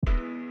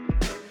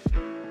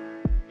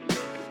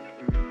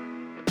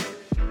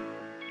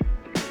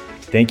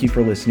Thank you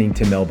for listening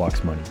to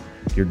Mailbox Money,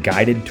 your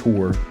guided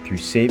tour through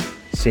safe,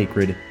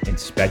 sacred, and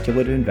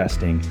speculative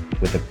investing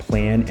with a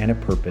plan and a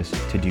purpose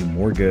to do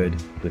more good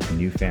with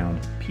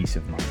newfound peace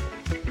of mind.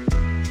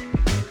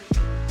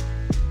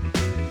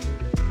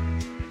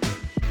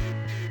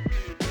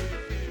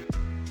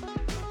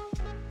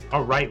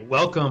 All right,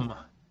 welcome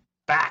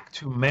back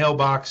to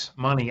Mailbox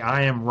Money.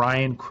 I am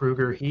Ryan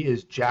Kruger. He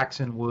is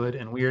Jackson Wood,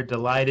 and we are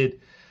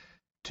delighted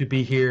to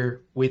be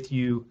here with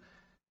you.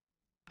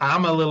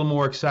 I'm a little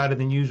more excited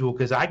than usual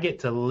because I get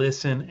to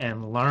listen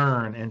and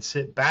learn and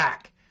sit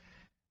back.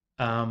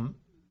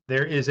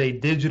 There is a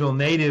digital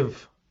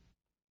native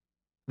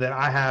that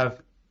I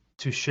have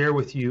to share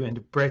with you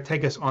and to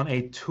take us on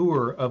a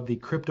tour of the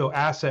crypto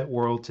asset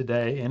world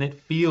today, and it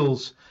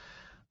feels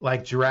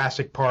like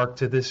Jurassic Park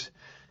to this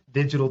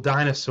digital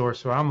dinosaur.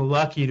 So I'm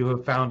lucky to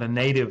have found a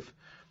native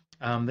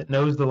that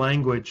knows the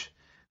language.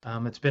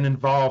 It's been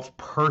involved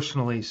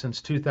personally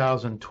since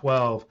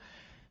 2012.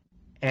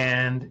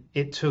 And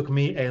it took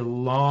me a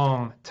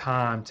long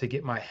time to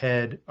get my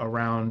head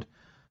around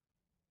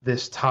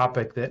this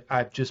topic that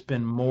I've just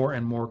been more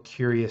and more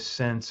curious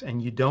since.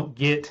 And you don't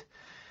get,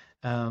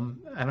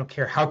 I don't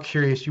care how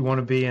curious you want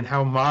to be and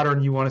how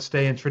modern you want to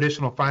stay in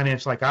traditional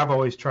finance, like I've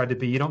always tried to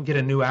be, you don't get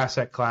a new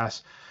asset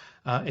class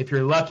if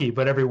you're lucky,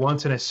 but every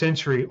once in a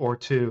century or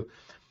two.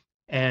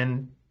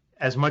 And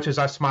as much as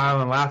I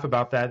smile and laugh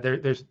about that,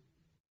 there's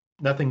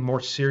nothing more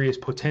serious,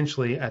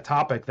 potentially a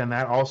topic than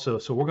that also.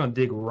 So we're going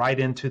to dig right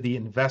into the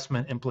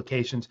investment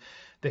implications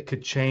that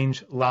could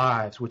change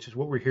lives, which is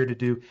what we're here to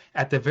do,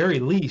 at the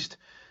very least,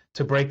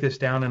 to break this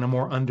down in a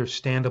more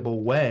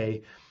understandable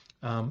way.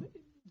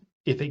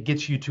 If it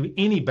gets you to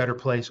any better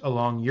place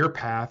along your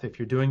path, if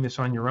you're doing this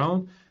on your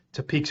own,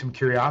 to pique some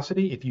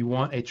curiosity. If you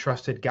want a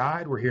trusted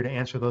guide, we're here to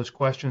answer those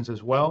questions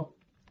as well.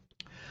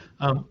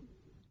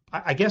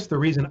 I guess the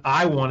reason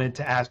I wanted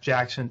to ask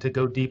Jackson to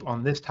go deep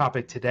on this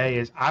topic today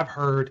is I've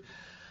heard,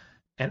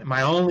 and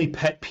my only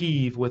pet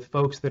peeve with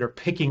folks that are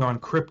picking on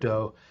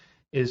crypto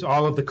is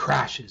all of the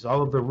crashes,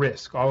 all of the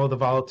risk, all of the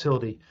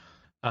volatility,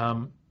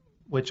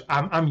 which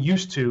I'm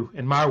used to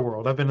in my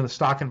world. I've been in the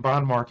stock and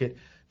bond market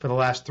for the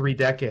last 3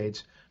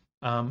 decades,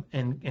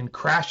 and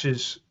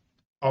crashes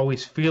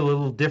always feel a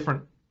little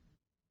different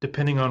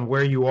depending on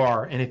where you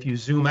are. And if you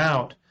zoom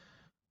out,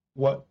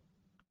 what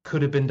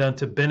could have been done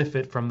to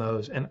benefit from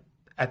those. And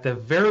at the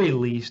very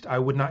least, I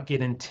would not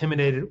get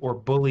intimidated or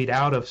bullied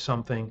out of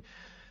something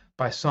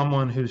by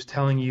someone who's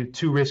telling you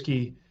too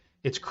risky,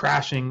 it's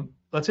crashing.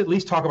 Let's at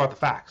least talk about the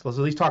facts. Let's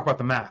at least talk about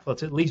the math.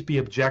 Let's at least be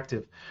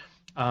objective.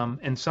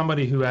 And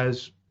somebody who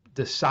has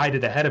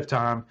decided ahead of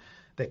time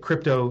that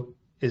crypto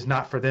is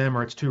not for them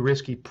or it's too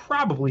risky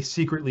probably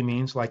secretly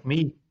means, like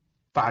me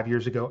 5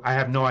 years ago, I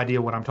have no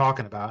idea what I'm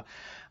talking about.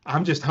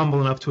 I'm just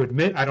humble enough to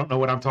admit I don't know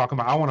what I'm talking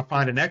about. I want to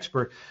find an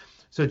expert.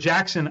 So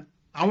Jackson,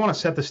 I want to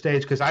set the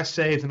stage because I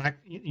saved, and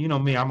you know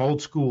me, I'm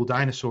old school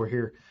dinosaur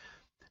here.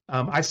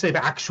 I save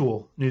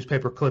actual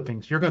newspaper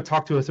clippings. You're going to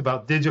talk to us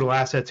about digital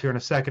assets here in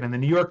a second. And the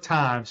New York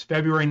Times,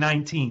 February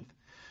 19th,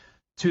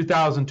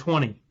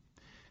 2020,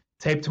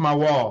 taped to my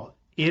wall.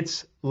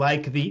 It's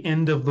like the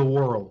end of the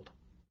world.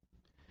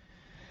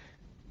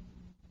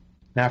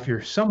 Now, if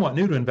you're somewhat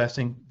new to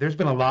investing, there's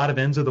been a lot of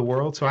ends of the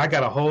world. So I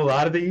got a whole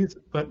lot of these,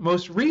 but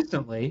most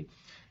recently,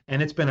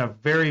 and it's been a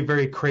very,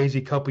 very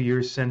crazy couple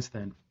years since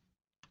then.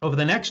 Over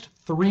the next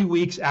 3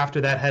 weeks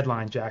after that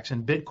headline,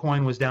 Jackson,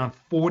 Bitcoin was down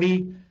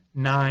 49%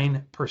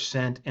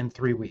 in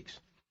 3 weeks.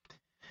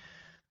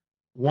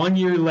 1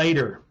 year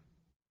later,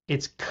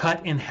 it's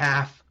cut in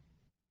half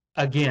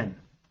again.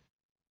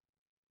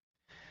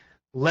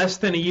 Less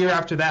than a year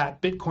after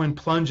that, Bitcoin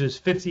plunges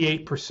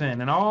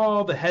 58%, and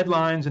all the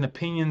headlines and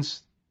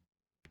opinions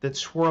that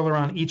swirl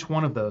around each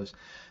one of those.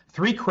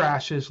 3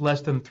 crashes,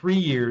 less than 3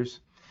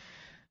 years.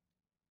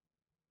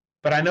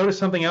 But I noticed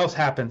something else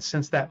happened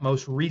since that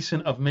most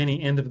recent of many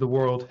end of the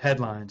world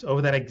headlines.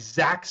 Over that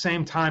exact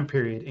same time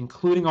period,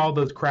 including all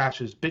those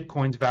crashes,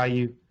 Bitcoin's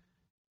value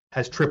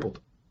has tripled.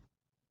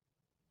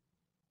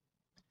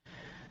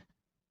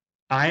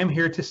 I am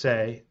here to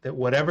say that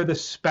whatever the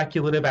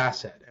speculative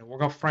asset, and we're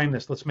going to frame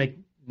this, let's make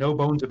no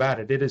bones about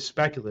it, it is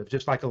speculative,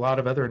 just like a lot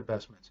of other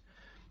investments.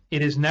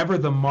 It is never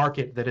the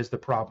market that is the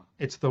problem.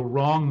 It's the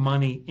wrong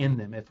money in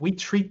them. If we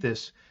treat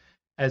this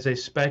as a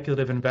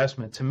speculative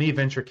investment, to me,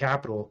 venture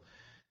capital,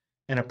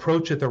 and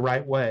approach it the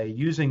right way,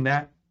 using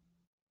that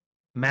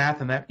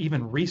math and that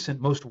even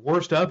recent most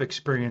worst of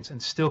experience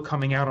and still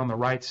coming out on the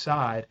right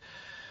side,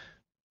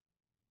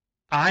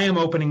 I am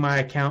opening my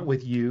account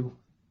with you.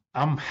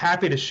 I'm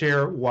happy to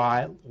share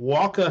why.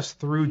 Walk us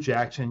through,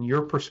 Jackson,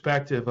 your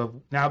perspective of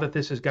now that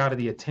this has got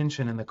the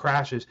attention and the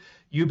crashes.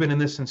 You've been in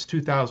this since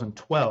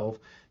 2012.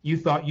 You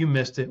thought you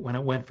missed it when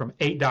it went from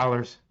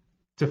 $8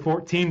 to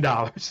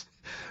 $14.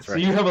 So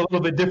you have a little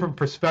bit different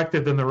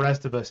perspective than the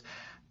rest of us.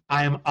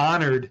 I am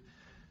honored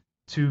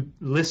to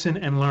listen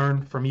and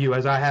learn from you,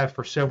 as I have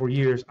for several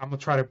years. I'm going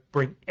to try to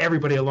bring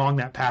everybody along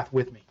that path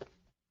with me.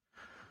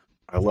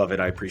 I love it.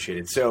 I appreciate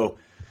it. So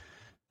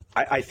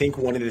I think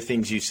one of the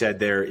things you said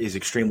there is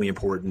extremely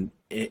important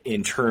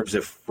in terms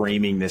of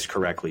framing this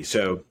correctly.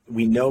 So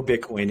we know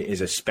Bitcoin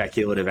is a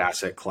speculative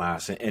asset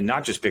class, and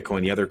not just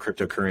Bitcoin, the other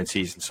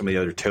cryptocurrencies and some of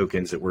the other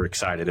tokens that we're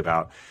excited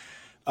about.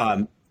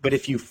 But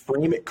if you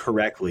frame it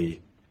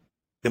correctly,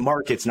 the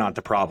market's not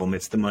the problem,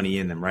 it's the money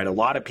in them, right? A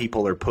lot of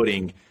people are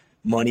putting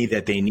money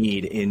that they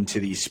need into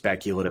these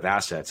speculative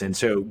assets. And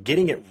so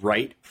getting it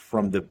right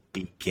from the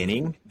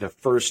beginning, the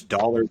first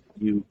dollar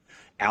you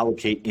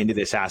allocate into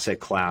this asset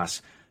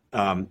class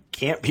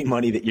can't be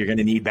money that you're going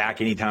to need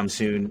back anytime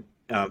soon.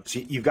 So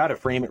you've got to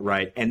frame it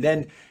right. And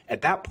then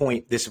at that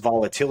point, this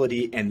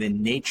volatility and the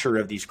nature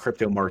of these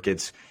crypto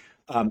markets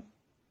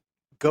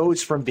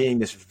goes from being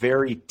this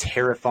very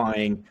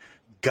terrifying,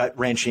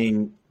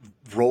 gut-wrenching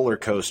roller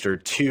coaster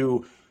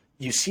to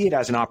you see it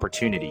as an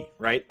opportunity,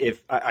 right?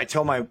 If I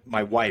tell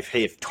my wife,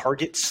 hey, if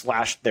Target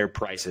slashed their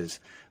prices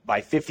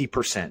by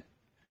 50%,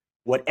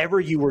 whatever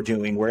you were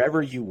doing,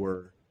 wherever you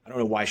were, I don't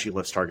know why she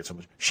loves Target so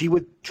much, she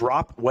would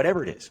drop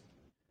whatever it is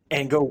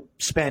and go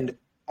spend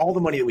all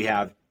the money that we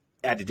have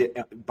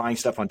at buying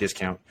stuff on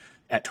discount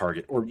at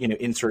Target, or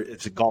insert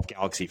it's a Golf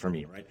Galaxy for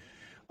me, right?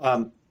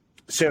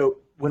 So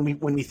when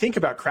we think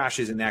about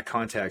crashes in that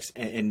context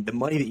and the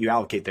money that you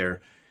allocate there,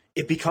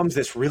 it becomes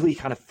this really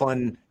kind of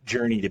fun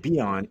journey to be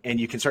on, and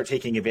you can start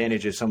taking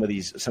advantage of some of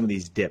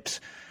these dips.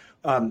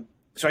 So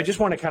I just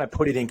want to kind of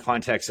put it in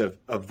context of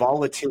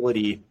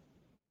volatility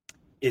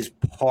is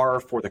par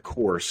for the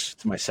course.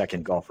 It's my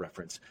second golf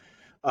reference.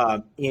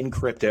 In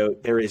crypto,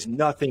 there is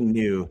nothing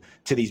new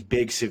to these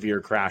big, severe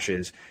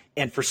crashes.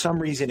 And for some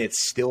reason,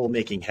 it's still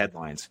making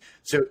headlines.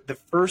 So the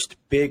first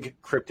big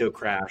crypto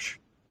crash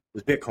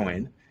was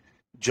Bitcoin,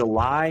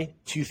 July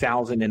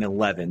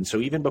 2011. So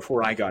even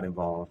before I got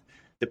involved,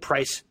 the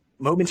price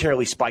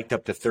momentarily spiked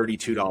up to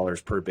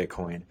 $32 per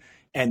Bitcoin.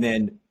 And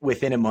then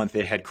within a month,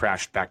 it had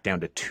crashed back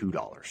down to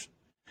 $2.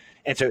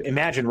 And so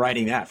imagine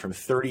writing that from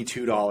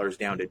 $32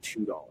 down to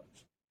 $2.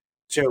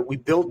 So we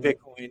built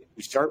Bitcoin.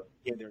 We start,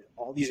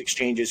 all these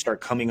exchanges start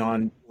coming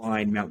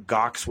online. Mt.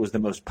 Gox was the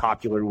most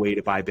popular way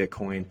to buy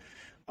Bitcoin.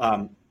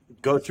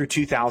 Go through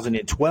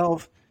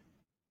 2012.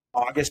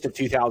 August of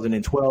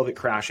 2012, it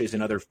crashes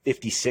another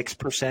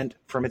 56%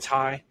 from its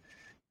high.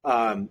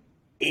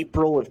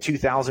 April of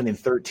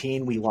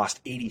 2013, we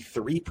lost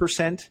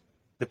 83%.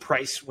 The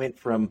price went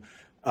from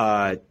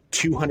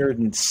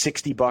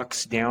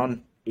 $260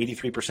 down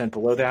 83%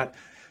 below that.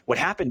 What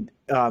happened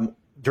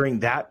during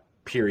that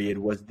period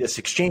was this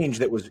exchange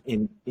that was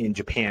in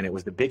Japan. It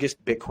was the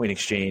biggest Bitcoin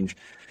exchange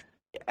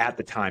at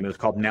the time. It was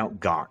called Mt.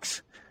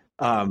 Gox.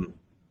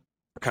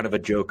 Kind of a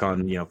joke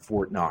on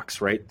Fort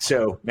Knox, right?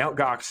 So Mt.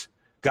 Gox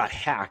got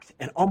hacked,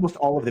 and almost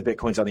all of the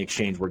Bitcoins on the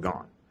exchange were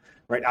gone.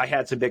 Right? I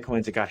had some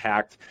Bitcoins that got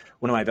hacked.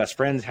 One of my best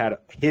friends had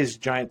his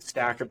giant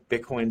stack of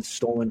Bitcoins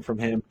stolen from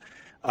him.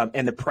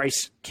 And the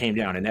price came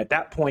down. And at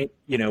that point,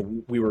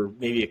 we were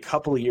maybe a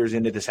couple of years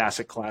into this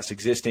asset class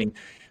existing.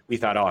 We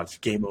thought, oh, it's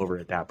game over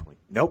at that point.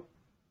 Nope.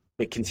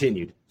 It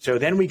continued. So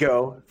then we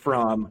go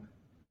from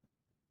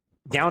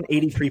down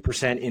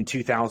 83% in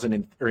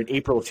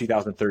April of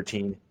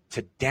 2013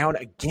 to down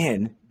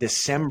again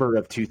December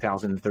of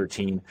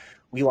 2013.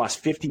 We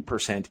lost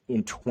 50%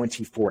 in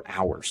 24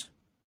 hours.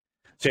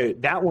 So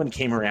that one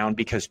came around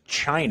because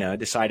China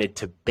decided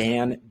to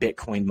ban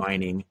Bitcoin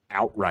mining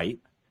outright,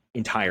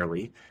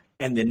 entirely,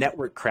 and the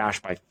network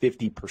crashed by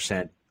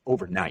 50%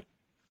 overnight.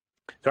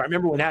 So I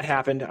remember when that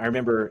happened. I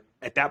remember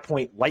at that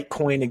point,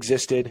 Litecoin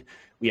existed.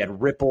 We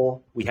had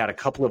Ripple. We had a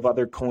couple of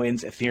other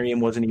coins. Ethereum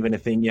wasn't even a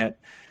thing yet.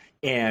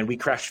 And we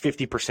crashed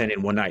 50%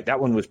 in one night. That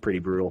one was pretty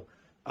brutal.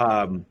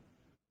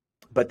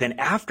 But then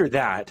after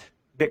that,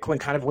 Bitcoin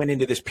kind of went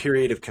into this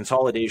period of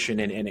consolidation,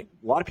 and a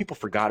lot of people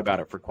forgot about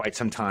it for quite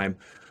some time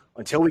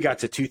until we got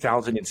to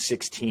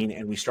 2016,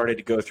 and we started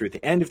to go through at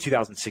the end of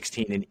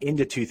 2016 and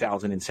into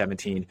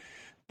 2017,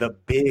 the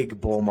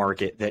big bull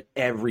market that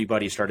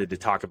everybody started to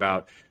talk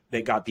about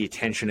that got the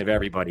attention of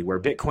everybody, where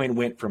Bitcoin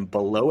went from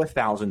below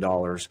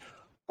 $1,000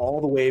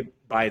 all the way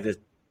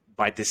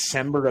by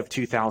December of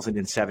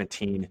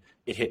 2017,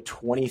 it hit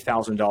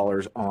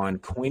 $20,000 on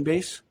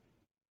Coinbase.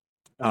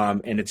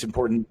 And it's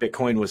important,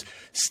 Bitcoin was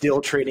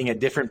still trading at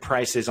different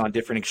prices on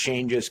different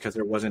exchanges because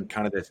there wasn't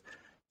kind of this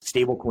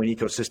stablecoin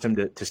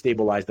ecosystem to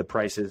stabilize the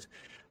prices.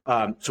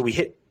 So we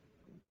hit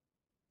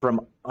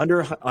from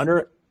under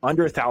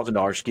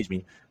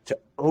 $1,000, to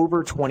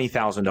over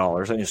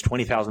 $20,000. I think it's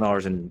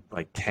 $20,000 and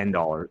like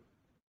 $10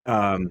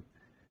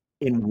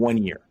 in 1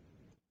 year.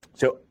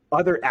 So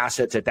other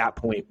assets at that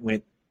point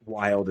went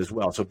wild as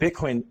well. So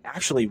Bitcoin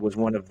actually was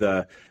one of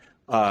the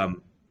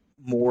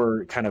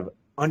more kind of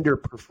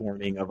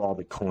underperforming of all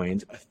the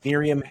coins.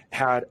 Ethereum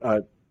had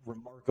a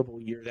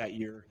remarkable year that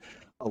year.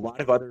 A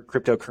lot of other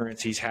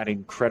cryptocurrencies had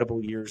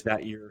incredible years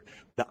that year.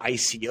 The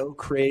ICO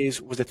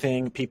craze was a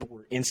thing. People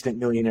were instant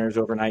millionaires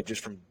overnight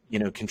just from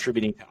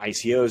contributing to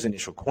ICOs,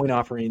 initial coin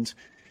offerings.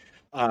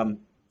 And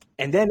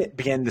then it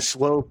began the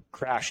slow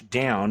crash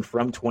down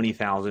from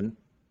 20,000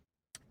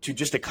 to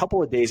just a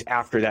couple of days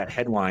after that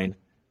headline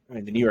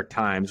in the New York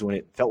Times, when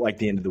it felt like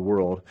the end of the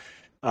world.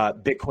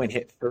 Bitcoin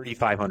hit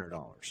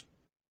 $3,500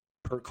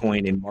 per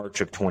coin in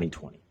March of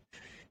 2020.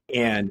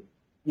 And,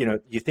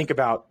 you think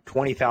about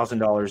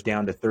 $20,000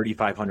 down to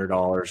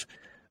 $3,500,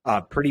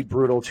 pretty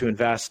brutal to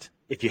invest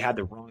if you had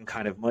the wrong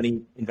kind of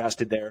money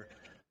invested there.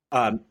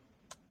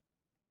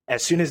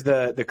 As soon as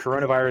the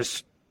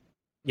coronavirus,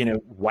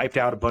 wiped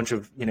out a bunch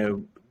of,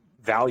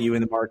 value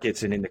in the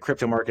markets and in the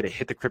crypto market, it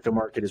hit the crypto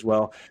market as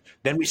well.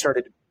 Then we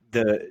started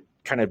the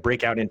kind of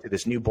break out into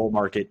this new bull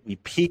market. We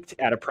peaked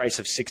at a price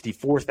of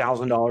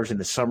 $64,000 in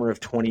the summer of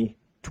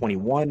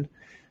 2021,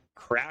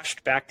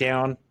 crashed back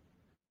down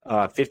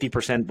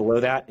 50% below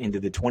that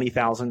into the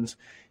 20,000s.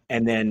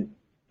 And then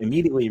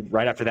immediately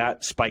right after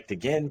that spiked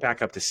again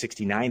back up to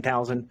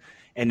 69,000.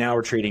 And now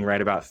we're trading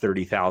right about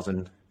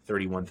 30,000,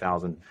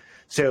 31,000.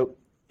 So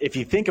if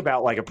you think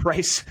about like a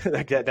price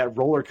like that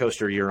roller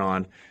coaster you're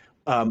on,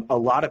 a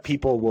lot of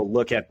people will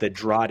look at the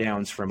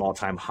drawdowns from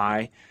all-time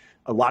high.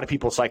 A lot of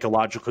people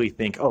psychologically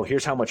think, oh,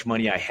 here's how much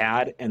money I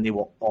had, and they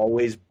will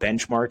always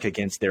benchmark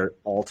against their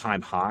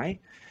all-time high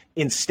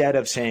instead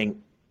of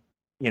saying,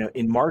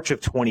 in March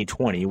of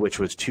 2020, which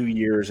was 2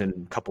 years and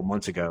a couple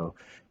months ago,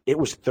 it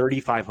was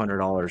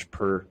 $3,500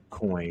 per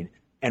coin,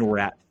 and we're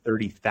at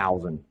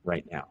 30,000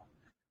 right now.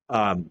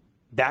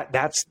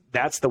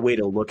 That's the way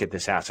to look at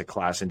this asset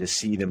class and to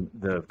see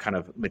the kind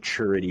of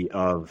maturity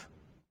of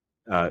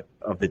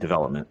the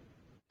development.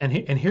 And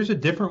here's a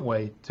different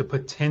way to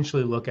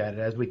potentially look at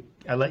it.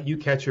 I let you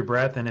catch your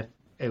breath, and if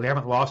we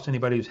haven't lost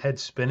anybody whose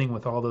head's spinning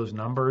with all those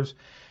numbers,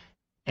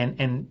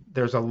 and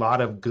there's a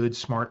lot of good,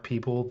 smart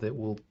people that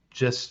will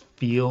just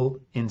feel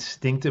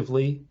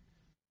instinctively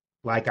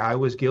like I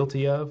was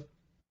guilty of.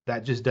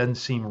 That just doesn't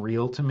seem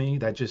real to me.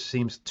 That just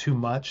seems too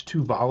much,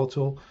 too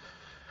volatile.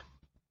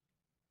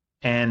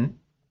 And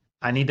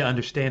I need to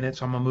understand it,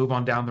 so I'm going to move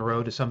on down the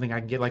road to something I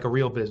can get, like a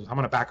real business. I'm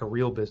going to back a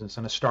real business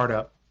and a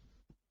startup.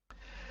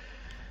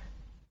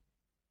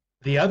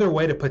 The other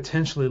way to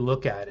potentially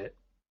look at it,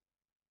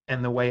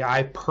 and the way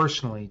I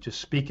personally, just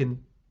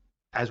speaking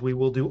as we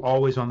will do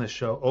always on this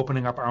show,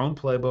 opening up our own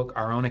playbook,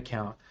 our own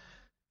account,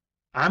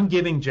 I'm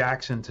giving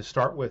Jackson to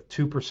start with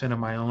 2% of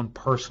my own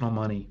personal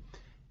money,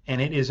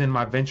 and it is in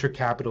my venture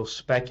capital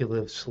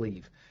speculative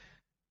sleeve.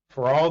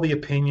 For all the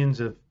opinions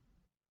of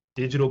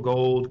digital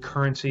gold,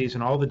 currencies,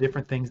 and all the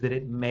different things that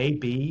it may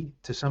be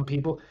to some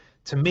people,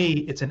 to me,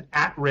 it's an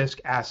at-risk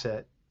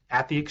asset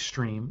at the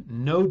extreme,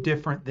 no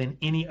different than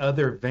any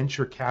other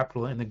venture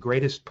capital and the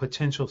greatest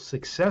potential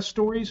success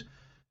stories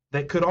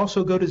that could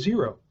also go to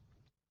zero.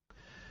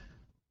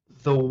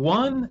 The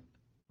one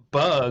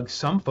bug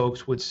some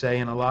folks would say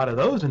in a lot of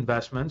those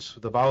investments,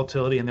 the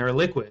volatility, and they're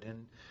illiquid,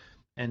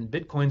 and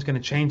Bitcoin's going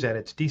to change that.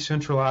 It's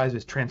decentralized,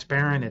 it's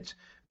transparent, it's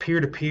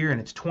peer-to-peer,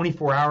 and it's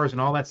 24 hours and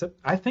all that stuff.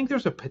 I think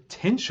there's a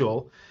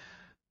potential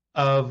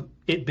of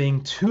it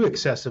being too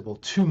accessible,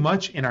 too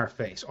much in our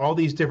face, all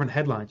these different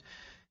headlines.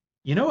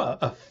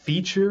 A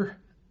feature,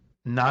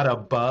 not a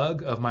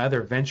bug, of my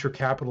other venture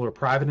capital or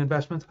private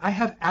investments, I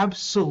have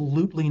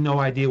absolutely no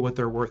idea what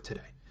they're worth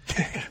today.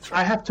 Right.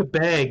 I have to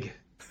beg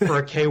for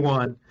a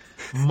K1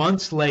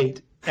 months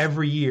late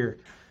every year.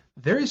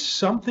 There is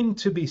something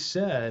to be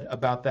said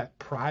about that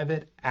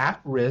private,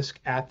 at risk,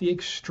 at the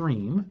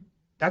extreme.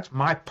 That's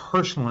my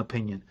personal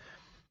opinion.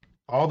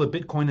 All the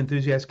Bitcoin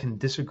enthusiasts can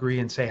disagree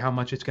and say how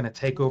much it's going to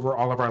take over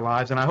all of our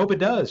lives, and I hope it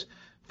does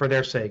for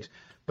their sakes.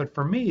 But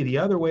for me, the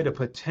other way to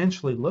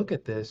potentially look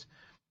at this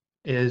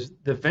is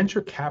the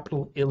venture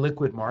capital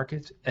illiquid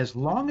markets. As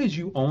long as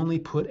you only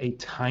put a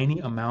tiny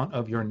amount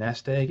of your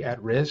nest egg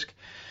at risk,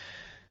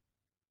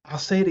 I'll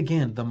say it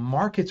again, the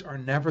markets are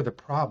never the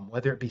problem,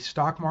 whether it be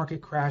stock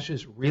market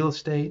crashes, real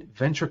estate,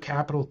 venture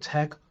capital,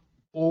 tech,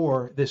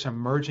 or this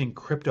emerging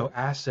crypto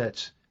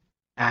assets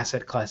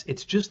asset class.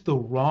 It's just the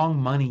wrong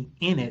money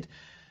in it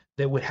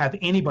that would have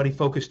anybody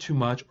focus too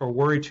much or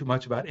worry too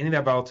much about any of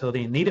that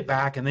volatility and need it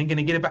back and then going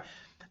to get it back.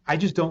 I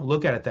just don't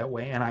look at it that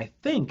way. And I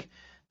think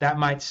that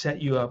might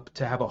set you up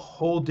to have a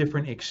whole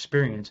different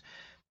experience.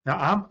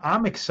 Now,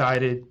 I'm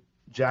excited,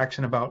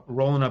 Jackson, about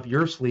rolling up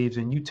your sleeves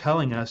and you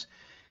telling us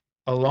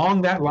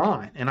along that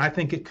line. And I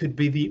think it could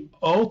be the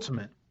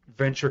ultimate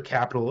venture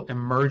capital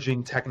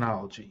emerging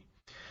technology.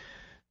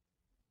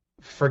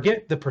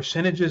 Forget the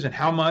percentages and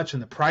how much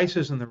and the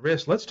prices and the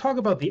risks. Let's talk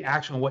about the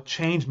action. What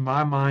changed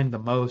my mind the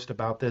most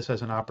about this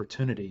as an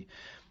opportunity,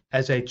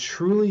 as a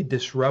truly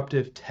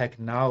disruptive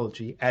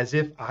technology, as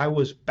if I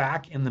was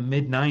back in the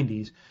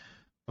mid-90s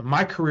when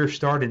my career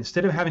started.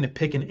 Instead of having to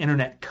pick an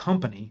internet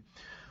company,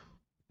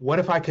 what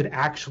if I could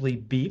actually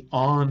be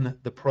on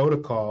the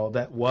protocol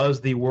that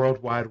was the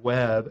World Wide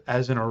Web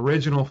as an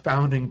original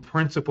founding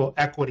principal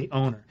equity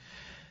owner?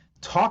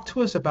 Talk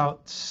to us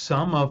about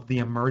some of the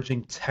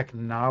emerging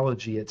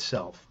technology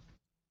itself.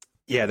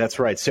 Yeah, that's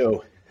right.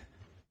 So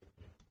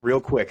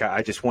real quick,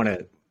 I just want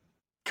to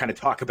kind of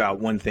talk about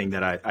one thing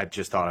that I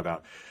just thought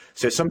about.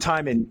 So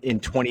sometime in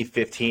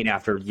 2015,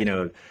 after,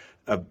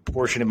 a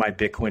portion of my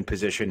Bitcoin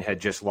position had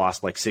just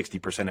lost like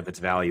 60% of its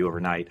value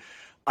overnight,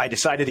 I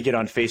decided to get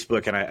on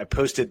Facebook, and I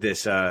posted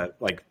this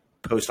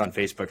post on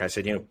Facebook. I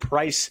said,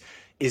 price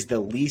is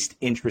the least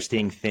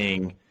interesting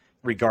thing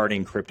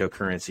regarding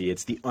cryptocurrency.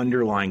 It's the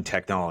underlying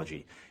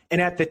technology.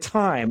 And at the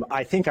time,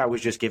 I think I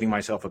was just giving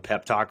myself a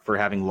pep talk for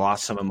having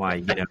lost some of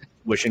my,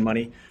 tuition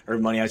money or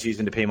money I was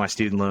using to pay my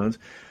student loans.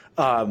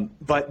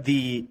 But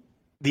the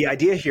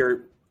idea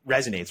here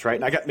resonates, right?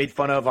 And I got made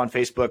fun of on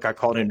Facebook. I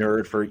called a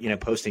nerd for,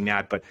 posting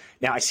that. But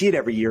now I see it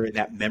every year in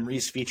that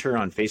memories feature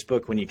on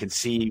Facebook when you can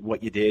see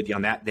what you did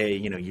on that day,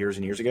 years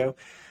and years ago.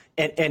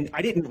 And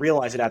I didn't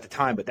realize it at the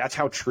time, but that's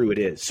how true it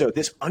is. So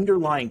this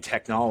underlying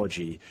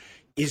technology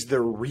is the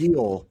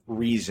real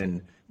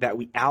reason that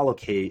we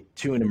allocate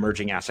to an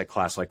emerging asset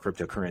class like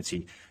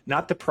cryptocurrency,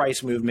 not the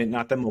price movement,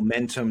 not the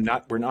momentum,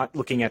 we're not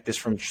looking at this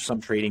from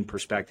some trading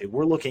perspective.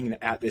 We're looking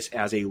at this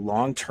as a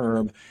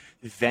long-term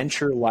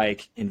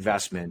venture-like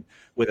investment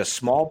with a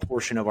small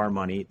portion of our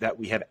money that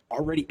we have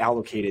already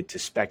allocated to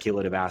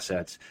speculative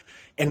assets.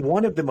 And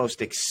one of the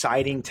most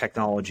exciting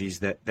technologies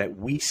that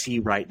we see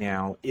right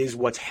now is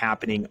what's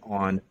happening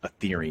on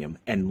Ethereum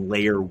and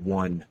layer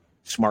 1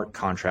 smart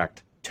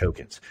contract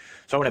tokens.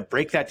 So I want to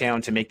break that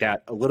down to make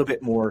that a little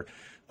bit more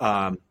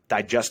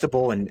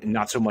digestible and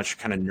not so much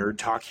kind of nerd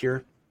talk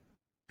here.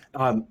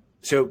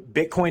 So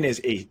Bitcoin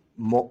is a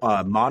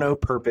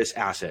mono-purpose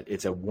asset.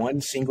 It's a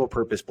one single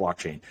purpose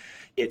blockchain.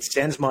 It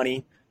sends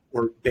money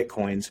or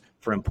Bitcoins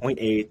from point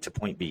A to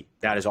point B.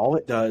 That is all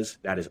it does.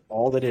 That is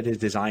all that it is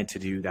designed to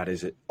do. That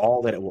is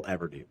all that it will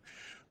ever do.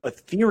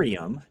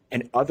 Ethereum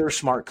and other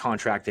smart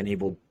contract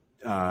enabled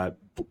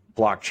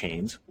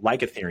blockchains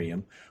like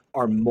Ethereum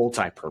are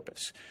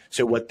multi-purpose.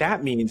 So what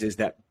that means is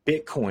that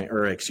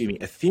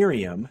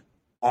Ethereum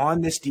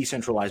on this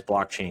decentralized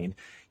blockchain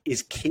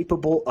is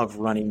capable of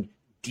running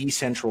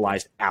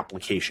decentralized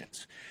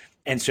applications.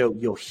 And so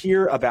you'll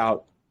hear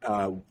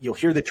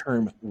the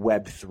term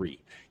Web3.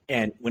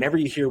 And whenever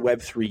you hear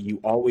Web3, you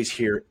always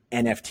hear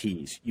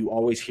NFTs, you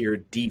always hear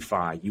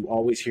DeFi, you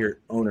always hear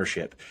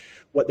ownership.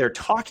 What they're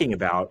talking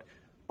about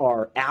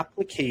are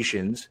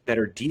applications that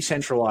are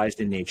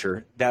decentralized in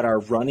nature that are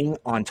running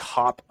on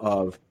top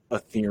of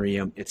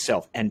Ethereum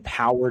itself and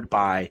powered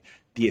by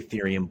the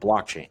Ethereum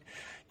blockchain.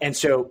 And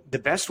so the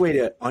best way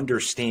to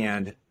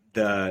understand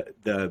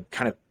the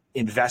kind of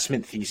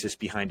investment thesis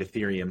behind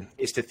Ethereum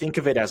is to think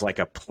of it as like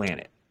a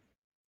planet.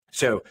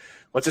 So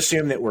let's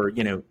assume that we're,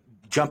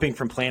 jumping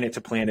from planet to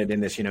planet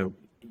in this,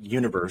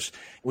 universe.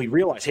 We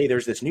realize, hey,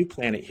 there's this new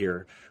planet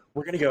here.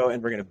 We're going to go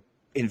and we're going to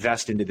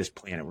invest into this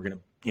planet. We're going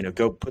to,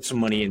 go put some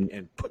money in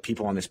and put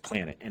people on this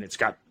planet. And it's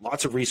got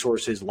lots of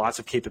resources, lots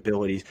of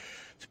capabilities.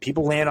 So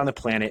people land on the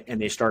planet and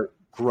they start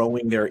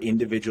growing their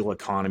individual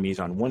economies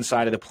on one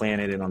side of the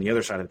planet and on the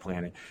other side of the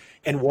planet.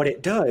 And what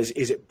it does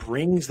is it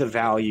brings the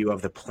value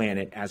of the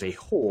planet as a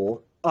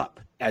whole up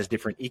as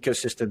different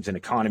ecosystems and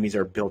economies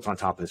are built on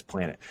top of this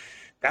planet.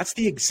 That's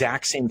the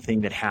exact same thing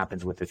that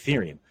happens with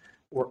Ethereum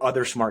or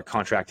other smart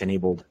contract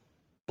enabled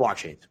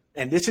blockchains.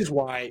 And this is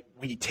why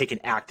we take an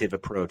active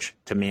approach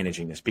to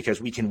managing this, because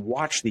we can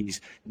watch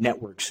these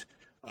networks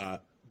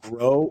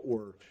grow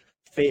or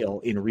fail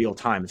in real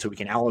time. And so we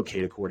can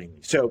allocate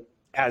accordingly. So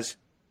as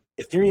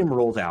Ethereum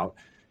rolls out,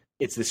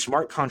 it's the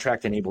smart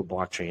contract enabled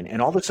blockchain.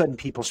 And all of a sudden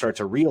people start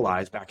to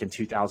realize back in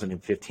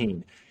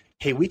 2015,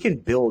 hey, we can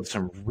build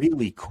some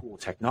really cool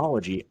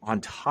technology on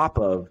top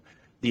of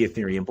the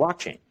Ethereum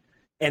blockchain.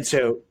 And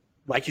so,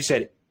 like you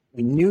said,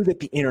 we knew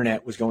that the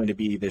internet was going to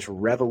be this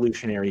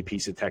revolutionary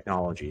piece of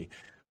technology.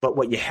 But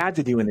what you had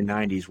to do in the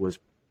 90s was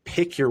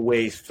pick your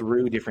way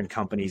through different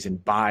companies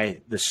and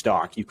buy the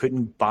stock. You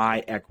couldn't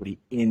buy equity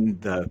in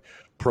the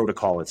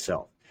protocol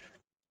itself.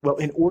 Well,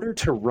 in order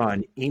to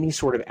run any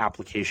sort of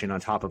application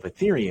on top of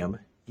Ethereum,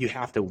 you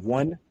have to,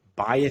 one,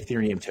 buy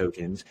Ethereum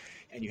tokens,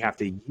 and you have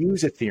to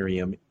use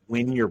Ethereum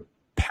when you're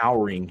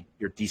powering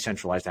your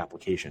decentralized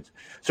applications.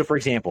 So, for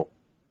example,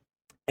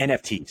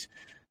 NFTs.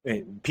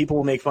 People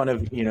will make fun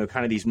of,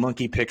 kind of these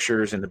monkey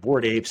pictures and the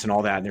Bored Apes and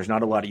all that, and there's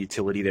not a lot of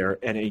utility there,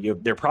 and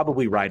they're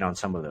probably right on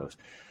some of those.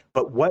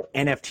 But what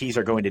NFTs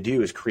are going to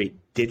do is create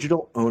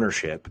digital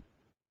ownership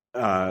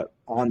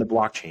on the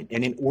blockchain.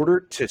 And in order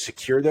to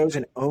secure those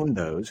and own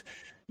those,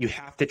 you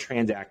have to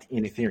transact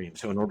in Ethereum.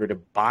 So in order to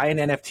buy an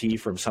NFT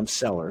from some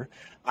seller,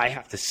 I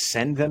have to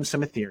send them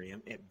some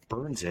Ethereum, it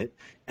burns it,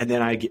 and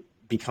then I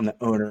become the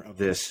owner of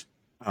this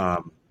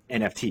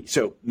NFT.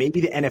 So maybe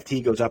the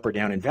NFT goes up or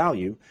down in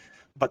value,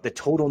 but the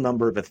total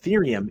number of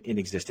Ethereum in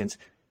existence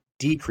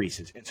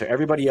decreases. And so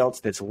everybody else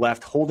that's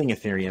left holding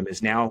Ethereum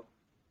is now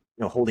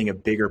holding a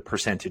bigger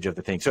percentage of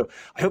the thing. So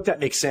I hope that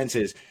makes sense.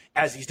 Is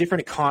as these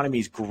different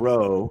economies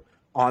grow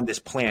on this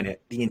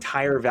planet, the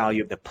entire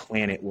value of the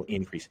planet will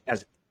increase.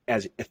 As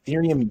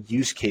Ethereum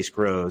use case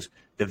grows,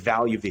 the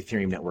value of the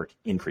Ethereum network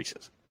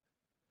increases.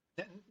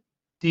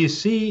 Do you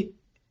see,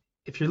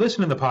 if you're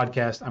listening to the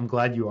podcast, I'm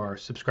glad you are,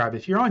 subscribe.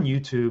 If you're on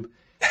YouTube,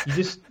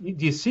 do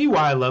you see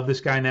why I love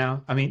this guy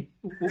now? I mean,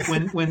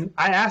 when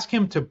I ask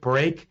him to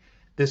break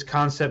this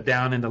concept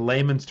down into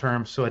layman's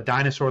terms so a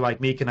dinosaur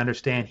like me can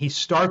understand, he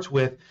starts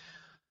with,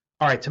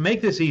 all right, to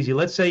make this easy,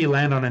 let's say you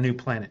land on a new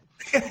planet.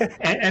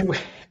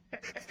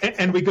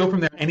 and we go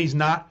from there, and he's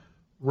not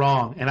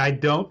wrong. And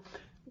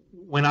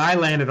when I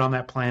landed on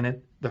that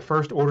planet, the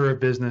first order of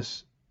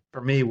business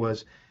for me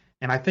was,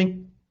 and I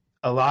think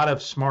a lot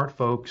of smart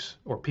folks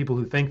or people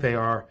who think they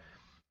are,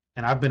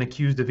 and I've been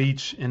accused of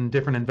each in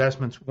different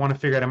investments, want to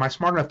figure out, am I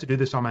smart enough to do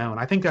this on my own?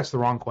 I think that's the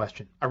wrong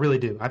question. I really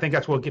do. I think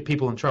that's what will get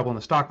people in trouble in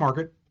the stock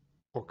market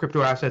or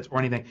crypto assets or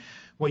anything.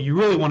 What you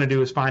really want to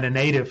do is find a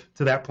native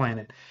to that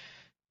planet.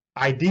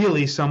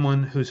 Ideally,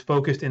 someone who's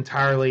focused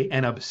entirely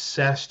and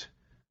obsessed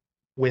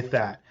with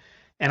that.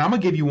 And I'm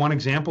going to give you one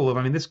example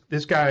of,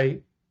 this guy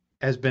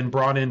has been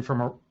brought in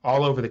from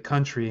all over the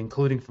country,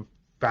 including from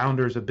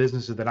founders of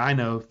businesses that I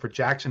know, for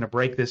Jackson to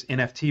break this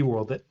NFT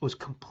world that was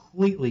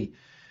completely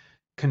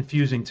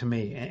confusing to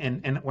me.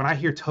 And when I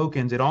hear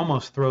tokens, it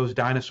almost throws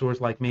dinosaurs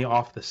like me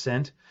off the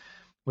scent,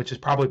 which is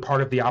probably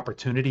part of the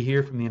opportunity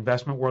here from the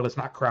investment world. It's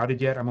not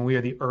crowded yet. We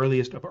are the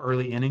earliest of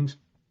early innings.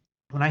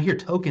 When I hear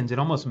tokens, it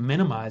almost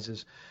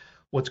minimizes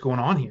what's going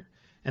on here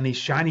and these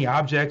shiny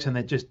objects, and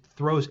that just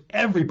throws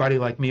everybody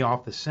like me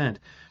off the scent,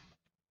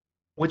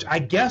 which I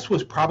guess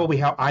was probably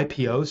how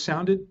IPOs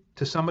sounded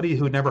to somebody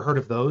who had never heard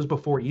of those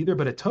before either.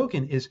 But a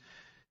token is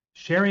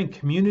sharing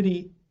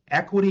community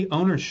equity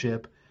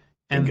ownership.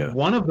 And Bingo.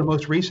 One of the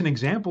most recent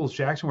examples,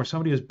 Jackson, where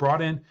somebody was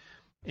brought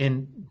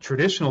in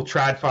traditional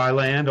TradFi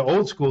land,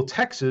 old school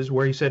Texas,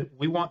 where he said,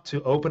 we want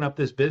to open up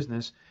this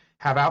business,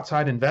 have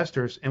outside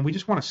investors, and we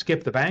just want to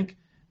skip the bank,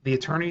 the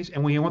attorneys,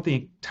 and we want the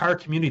entire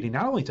community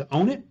not only to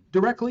own it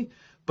directly,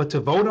 but to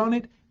vote on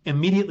it,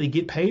 immediately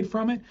get paid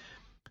from it.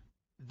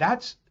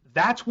 That's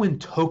when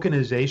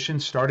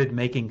tokenization started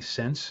making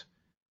sense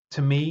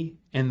to me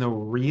in the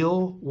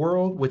real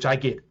world, which I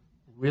get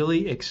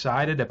really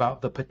excited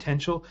about the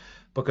potential,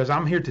 because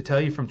I'm here to tell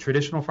you, from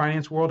traditional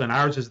finance world, and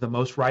ours is the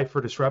most ripe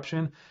for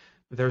disruption,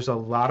 there's a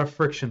lot of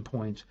friction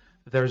points.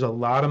 There's a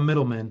lot of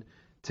middlemen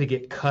to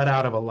get cut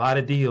out of a lot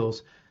of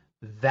deals.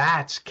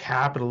 That's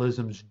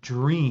capitalism's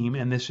dream,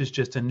 and this is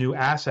just a new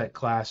asset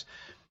class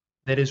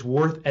that is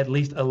worth at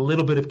least a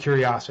little bit of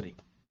curiosity.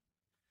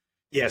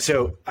 Yeah,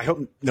 so I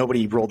hope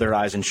nobody rolled their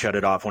eyes and shut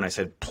it off when I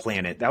said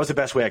planet. That was the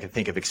best way I could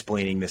think of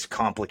explaining this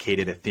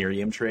complicated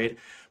Ethereum trade.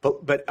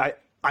 But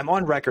I'm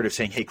on record of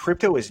saying, hey,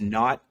 crypto is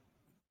not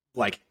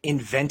like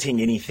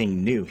inventing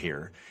anything new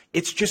here.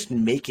 It's just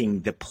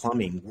making the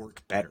plumbing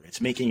work better.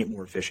 It's making it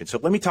more efficient. So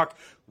let me talk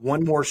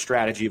one more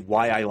strategy of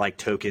why I like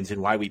tokens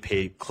and why we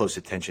pay close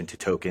attention to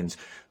tokens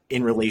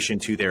in relation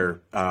to their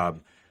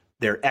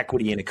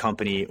equity in a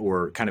company,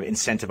 or kind of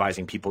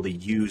incentivizing people to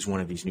use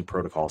one of these new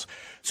protocols.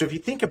 So if you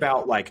think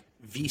about like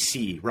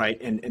VC, right,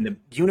 and the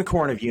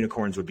unicorn of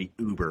unicorns would be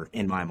Uber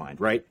in my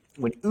mind, right?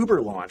 When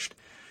Uber launched,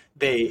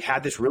 they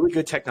had this really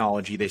good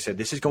technology. They said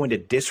this is going to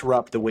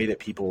disrupt the way that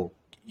people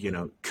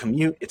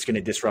commute. It's going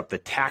to disrupt the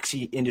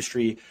taxi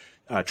industry,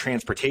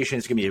 transportation.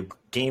 It's going to be a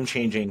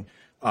game-changing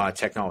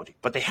technology.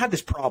 But they had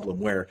this problem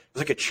where it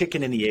was like a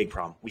chicken and the egg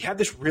problem. We have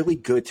this really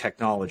good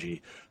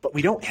technology, but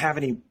we don't have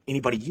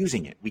anybody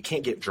using it. We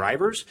can't get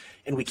drivers,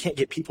 and we can't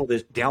get people to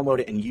download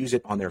it and use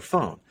it on their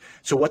phone.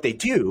 So what they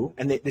do,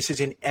 and this is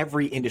in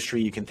every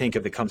industry you can think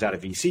of that comes out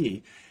of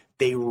VC,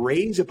 they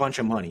raise a bunch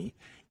of money,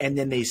 and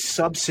then they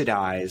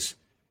subsidize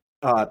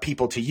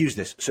people to use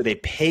this. So they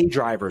pay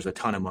drivers a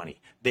ton of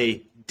money.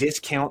 They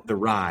discount the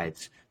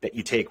rides that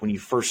you take when you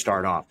first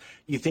start off.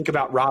 You think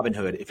about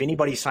Robinhood. If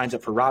anybody signs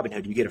up for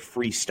Robinhood, you get a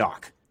free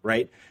stock,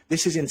 right?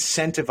 This is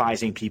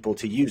incentivizing people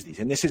to use these.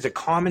 And this is a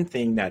common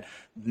thing that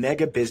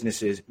mega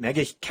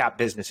cap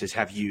businesses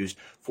have used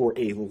for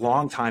a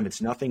long time.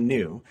 It's nothing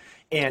new.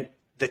 And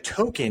the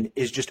token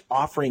is just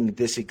offering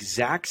this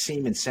exact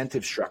same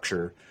incentive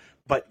structure,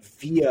 but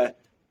via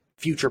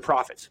future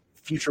profits,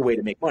 future way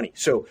to make money.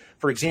 So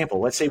for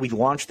example, let's say we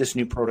launch this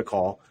new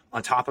protocol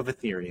on top of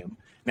Ethereum.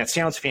 And that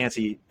sounds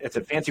fancy. It's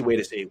a fancy way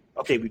to say,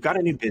 okay, we've got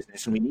a new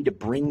business and we need to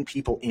bring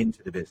people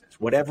into the business,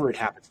 whatever it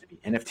happens to be.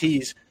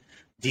 NFTs,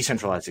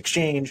 decentralized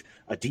exchange,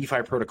 a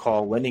DeFi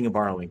protocol, lending and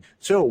borrowing.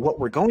 So what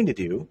we're going to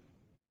do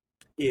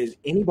is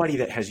anybody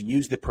that has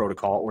used the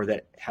protocol or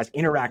that has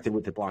interacted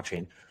with the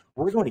blockchain,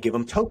 we're going to give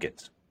them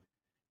tokens.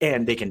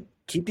 And they can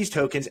keep these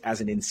tokens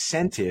as an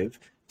incentive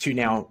to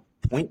now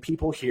point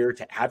people here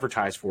to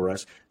advertise for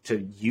us,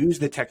 to use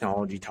the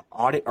technology, to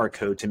audit our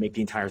code, to make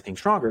the entire thing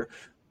stronger,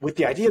 with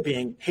the idea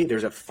being, hey,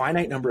 there's a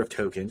finite number of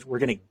tokens. We're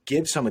going to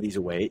give some of these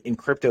away. In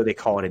crypto, they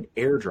call it an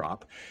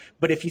airdrop.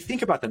 But if you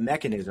think about the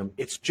mechanism,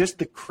 it's just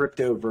the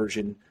crypto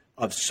version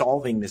of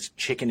solving this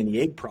chicken and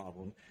the egg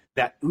problem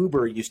that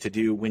Uber used to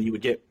do when you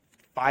would get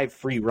 5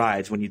 free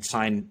rides when you'd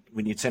send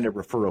a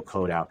referral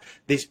code out.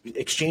 These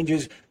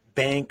exchanges,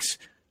 banks,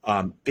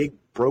 big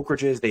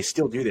brokerages, they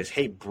still do this.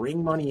 Hey,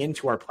 bring money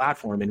into our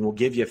platform and we'll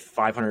give you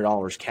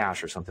 $500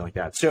 cash or something like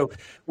that. So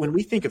when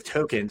we think of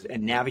tokens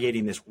and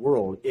navigating this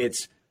world,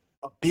 it's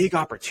a big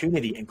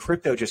opportunity, and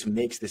crypto just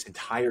makes this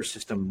entire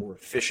system more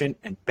efficient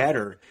and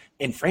better.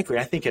 And frankly,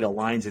 I think it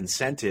aligns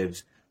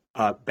incentives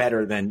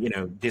better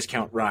than,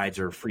 discount rides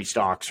or free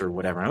stocks or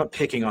whatever. I'm not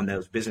picking on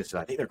those businesses.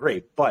 I think they're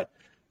great, but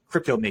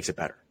crypto makes it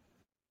better.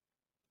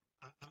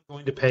 I'm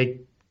going to pay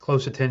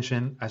close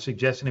attention. I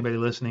suggest anybody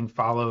listening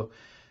follow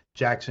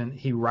Jackson.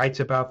 He writes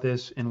about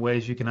this in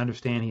ways you can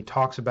understand. He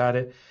talks about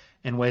it.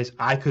 in ways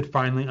I could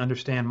finally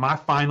understand. My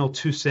final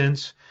 2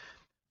 cents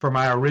for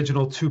my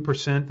original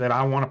 2% that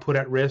I want to put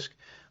at risk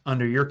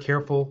under your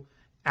careful,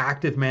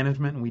 active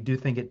management, and we do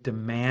think it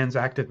demands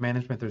active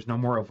management. There's no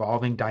more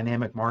evolving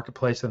dynamic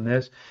marketplace than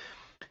this.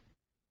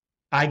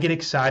 I get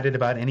excited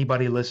about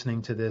anybody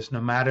listening to this,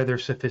 no matter their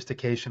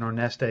sophistication or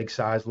nest egg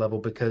size level,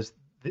 because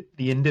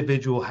the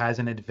individual has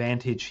an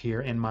advantage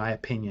here, in my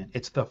opinion.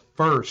 It's the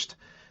first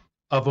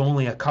of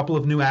only a couple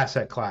of new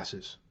asset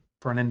classes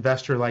for an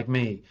investor like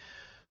me,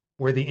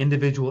 where the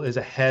individual is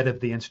ahead of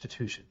the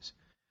institutions.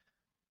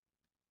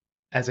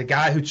 As a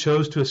guy who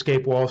chose to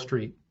escape Wall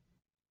Street,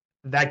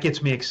 that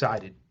gets me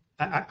excited.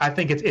 I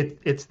think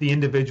it's the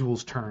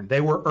individual's turn. They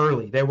were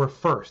early. They were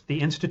first.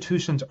 The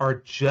institutions are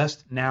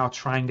just now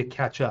trying to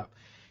catch up.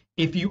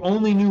 If you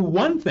only knew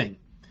one thing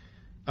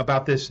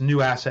about this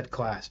new asset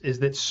class, is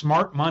that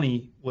smart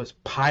money was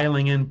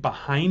piling in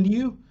behind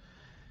you,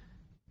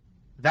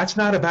 that's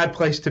not a bad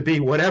place to be,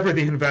 whatever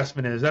the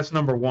investment is. That's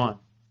number one.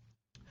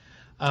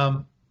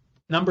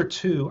 Number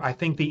two, I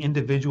think the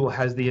individual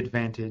has the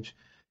advantage.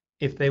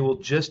 If they will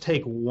just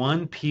take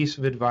one piece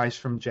of advice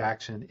from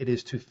Jackson, it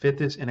is to fit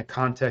this in a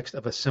context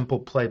of a simple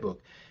playbook.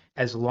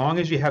 As long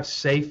as you have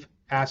safe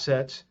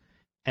assets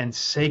and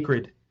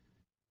sacred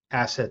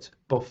assets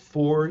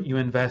before you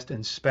invest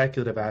in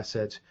speculative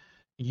assets,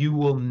 you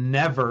will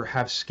never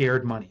have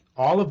scared money.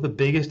 All of the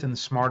biggest and the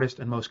smartest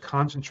and most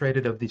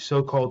concentrated of the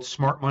so-called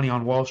smart money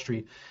on Wall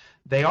Street,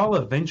 they all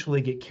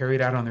eventually get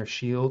carried out on their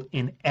shield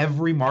in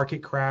every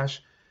market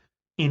crash,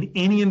 in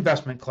any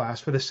investment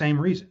class, for the same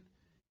reason.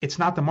 It's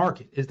not the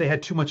market, is they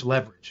had too much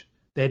leverage.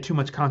 They had too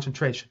much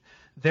concentration.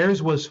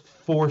 Theirs was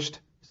forced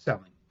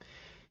selling.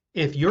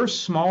 If your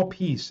small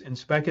piece in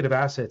speculative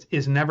assets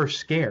is never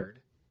scared,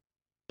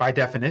 by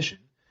definition,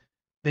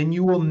 then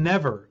you will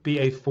never be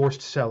a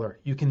forced seller.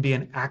 You can be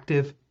an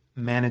active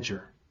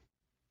manager.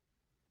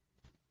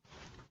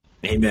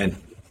 Amen.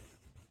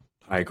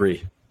 I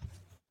agree.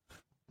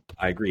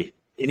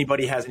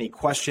 Anybody has any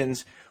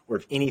questions, or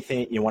if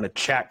anything you want to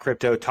chat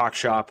crypto, talk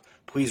shop,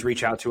 please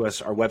reach out to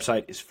us. Our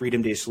website is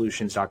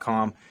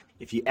freedomdaysolutions.com.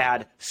 If you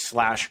add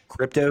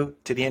 /crypto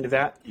to the end of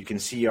that, you can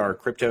see our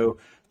crypto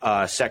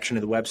section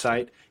of the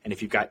website. And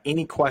if you've got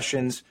any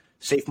questions,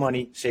 safe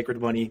money,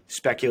 sacred money,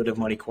 speculative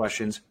money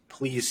questions,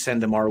 please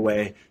send them our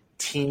way,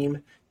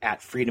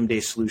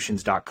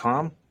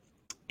 team@freedomdaysolutions.com.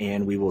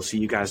 And we will see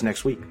you guys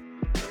next week.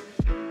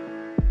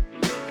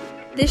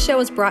 This show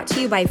is brought to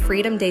you by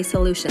Freedom Day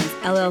Solutions,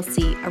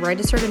 LLC, a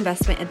registered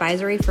investment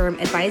advisory firm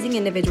advising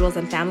individuals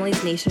and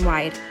families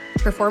nationwide.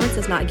 Performance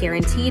is not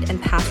guaranteed,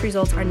 and past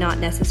results are not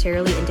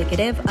necessarily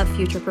indicative of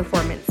future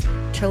performance.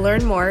 To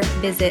learn more,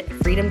 visit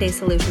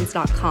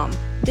freedomdaysolutions.com.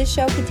 This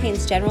show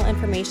contains general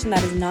information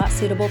that is not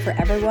suitable for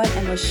everyone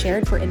and was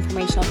shared for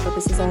informational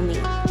purposes only.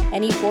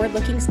 Any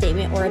forward-looking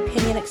statement or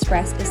opinion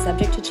expressed is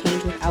subject to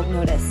change without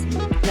notice.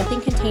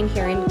 Nothing contained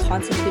herein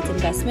constitutes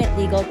investment,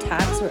 legal,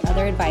 tax, or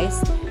other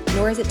advice,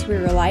 nor is it to be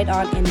relied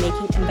on in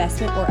making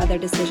investment or other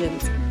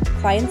decisions.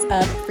 Clients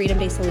of Freedom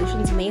Day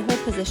Solutions may hold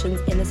positions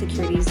in the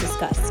securities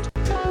discussed.